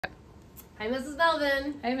Hi, Mrs.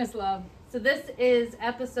 Melvin. Hey, Miss Love. So this is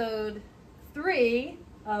episode 3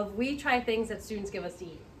 of We Try Things That Students Give Us to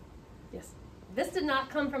Eat. Yes. This did not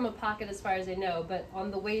come from a pocket as far as I know, but on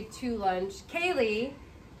the way to lunch, Kaylee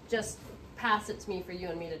just passed it to me for you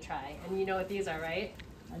and me to try. And you know what these are, right?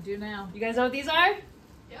 I do now. You guys know what these are?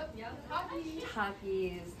 Yep, Takis.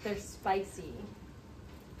 Takis. They're spicy.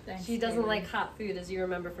 Thanks, She doesn't Kaylee. like hot food, as you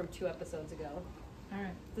remember from 2 episodes ago. All right.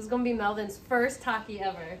 This is going to be Melvin's first Taki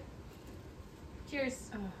ever. Cheers.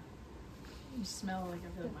 You smell like I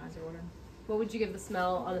feel like my eyes are watering. What would you give the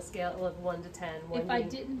smell on a scale of 1 to 10? If I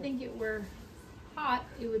didn't think it were hot,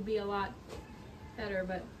 it would be a lot better,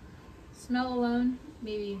 but smell alone,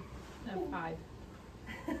 maybe a 5.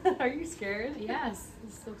 Are you scared? Yes.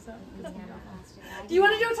 This looks up. Do you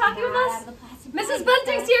want to do a Taki with us? Mrs.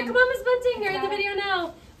 Bunting's here. Come on, Miss Bunting. You're in the video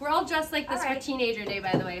now. We're all dressed like this for Teenager Day,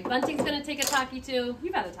 by the way. Bunting's going to take a Taki too.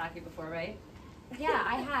 You've had a Taki before, right? Yeah,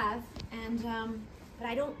 I have, and but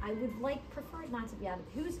I prefer it not to be out of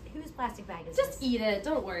whose plastic bag is Just this? eat it.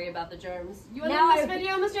 Don't worry about the germs. You want Now to do this I-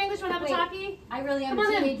 video, Mr. English? Want to have Wait. a Taki? I really am Come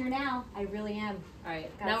on a in. teenager now. I really am. All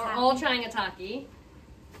right. Got Now a we're Taki. all trying a Taki.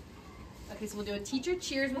 Okay, so we'll do a teacher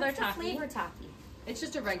cheers with What's our the Taki. flavor Taki? It's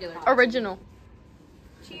just a regular Taki. Original.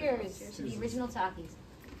 Cheers to the original Takis.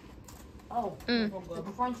 Oh, the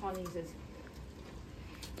crunch on these is.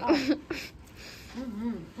 Oh.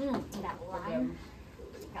 That lime.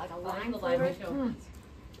 Got like a lime the flavor. lime too.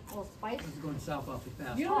 A little spice. This is going south awfully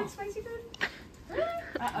fast. You don't like spicy food?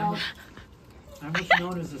 Uh-oh. I'm what's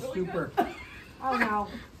known as a super. Oh no.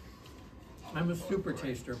 I'm a super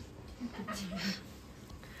taster.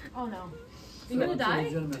 Oh no. You gonna It's a die?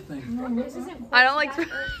 legitimate thing. This isn't I don't like quite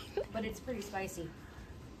that, but it's pretty spicy.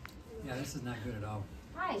 Yeah, this is not good at all.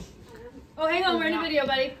 Hi. Oh, hang on. We're in a video,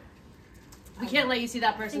 buddy. We can't let you see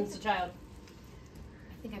that person's child.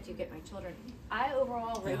 I think I have to get my children. I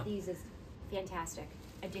overall rate Yeah. these as fantastic,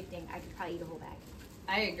 addicting. I could probably eat a whole bag.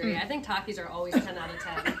 I agree. I think Takis are always 10 out of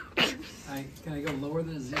 10. Can I go lower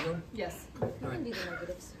than a 0? Yes. We All right. can do the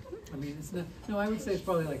negatives. I mean, it's not. No, I would say it's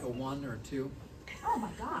probably like a 1 or a 2. Oh my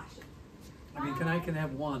gosh. I mean, I can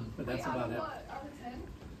have 1, but that's about it. What? Out of 10?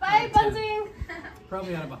 Bye, Bunting.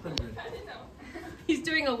 Probably out of 100. He's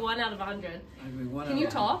doing a 1 out of 100. I mean, 1 Can out you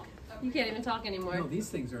of talk? You can't even talk anymore. No, these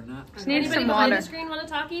things are not. Need Anybody some behind water. the screen want a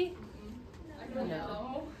Taki?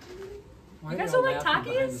 No. Why You are guys they all don't like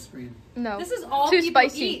laughing behind Takis? the screen? No. This is all Too people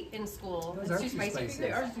spicy. eat in school. Those It's are too too spicy. spicy.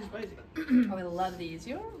 They are too spicy. Oh, I love these.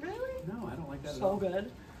 You don't really? No, I don't like that at all.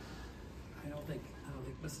 good. I don't think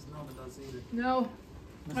Mrs. Melvin does either. No.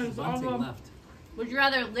 Mrs. It's Bunting awful. left. Would you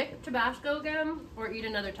rather lick Tabasco again or eat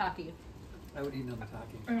another Taki? I would eat another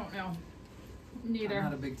Taki. I don't know. I'm Neither.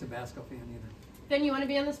 not a big Tabasco fan either. Ben, you want to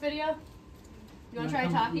be in this video? You want to try a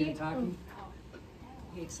come eat Taki? a Taki?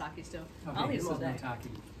 He eats Taki still. Okay, I'll eat this them all is no day. Taki.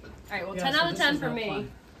 All right, well, Yeah, 10 so out of this 10 is for not me.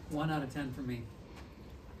 fun. 1 out of 10 for me.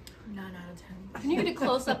 9 out of 10. Can you get a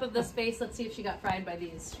close up of this face? Let's see if she got fried by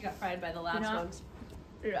these. She got fried by the last not. ones.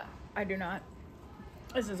 Yeah, I do not.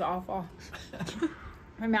 This is awful.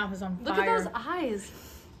 My mouth is on Look fire. at those eyes.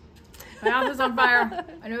 My mouth is on fire.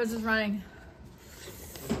 My nose is running.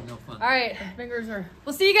 This is no fun. All right, My fingers are.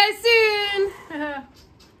 we'll see you guys soon.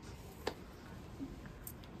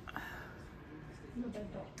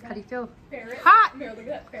 How do you feel? Ferret. Hot. Here, look at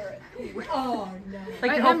that ferret. Oh no.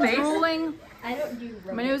 Like My your whole arm is face? drooling. I don't do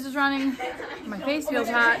My nose is running. My face feels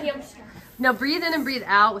hot. Now breathe in and breathe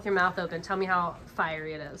out with your mouth open. Tell me how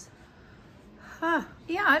fiery it is.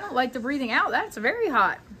 Yeah, I don't like the breathing out. That's very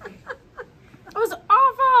hot. That was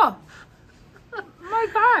awful. My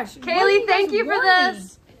gosh. What are Kaylee, thank guys you for wanting?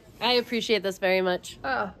 this. I appreciate this very much.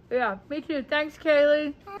 Oh, yeah. Me too. Thanks,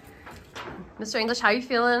 Kaylee. Mr. English, how you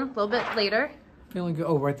feeling? A little bit later. Feeling good.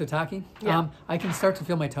 Oh, right, the Taki? Yeah. I can start to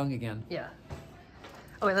feel my tongue again. Yeah.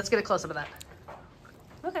 Oh wait, let's get a close up of that.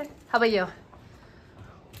 Okay. How about you?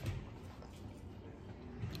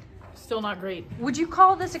 Still not great. Would you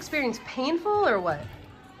call this experience painful or what?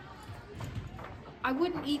 I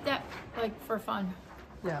wouldn't eat that, like, for fun.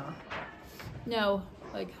 No. No.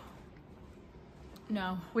 Like,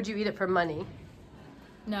 no. Would you eat it for money?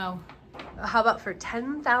 No. How about for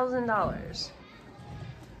 $10,000?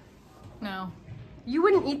 No. You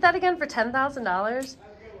wouldn't eat that again for $10,000?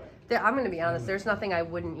 I'm going to be honest. There's nothing I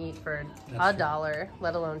wouldn't eat for That's true. $1,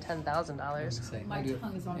 let alone $10,000. Say, My I do-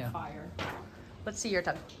 tongue is on yeah. fire. Let's see your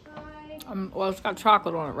tongue. Well, it's got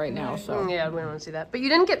chocolate on it right now, so. Yeah, we don't want to see that. But you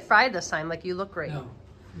didn't get fried this time. Like, you look great. No,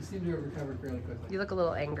 you seem to have recovered fairly quickly. You look a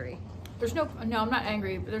little angry. There's no, I'm not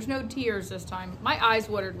angry, but there's no tears this time. My eyes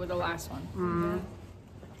watered with the last one.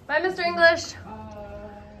 Bye, Mr. English.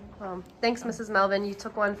 Thanks, Mrs. Melvin. You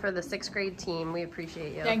took one for the 6th grade team. We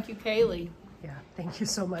appreciate you. Thank you, Kaylee. Yeah, thank you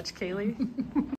so much, Kaylee.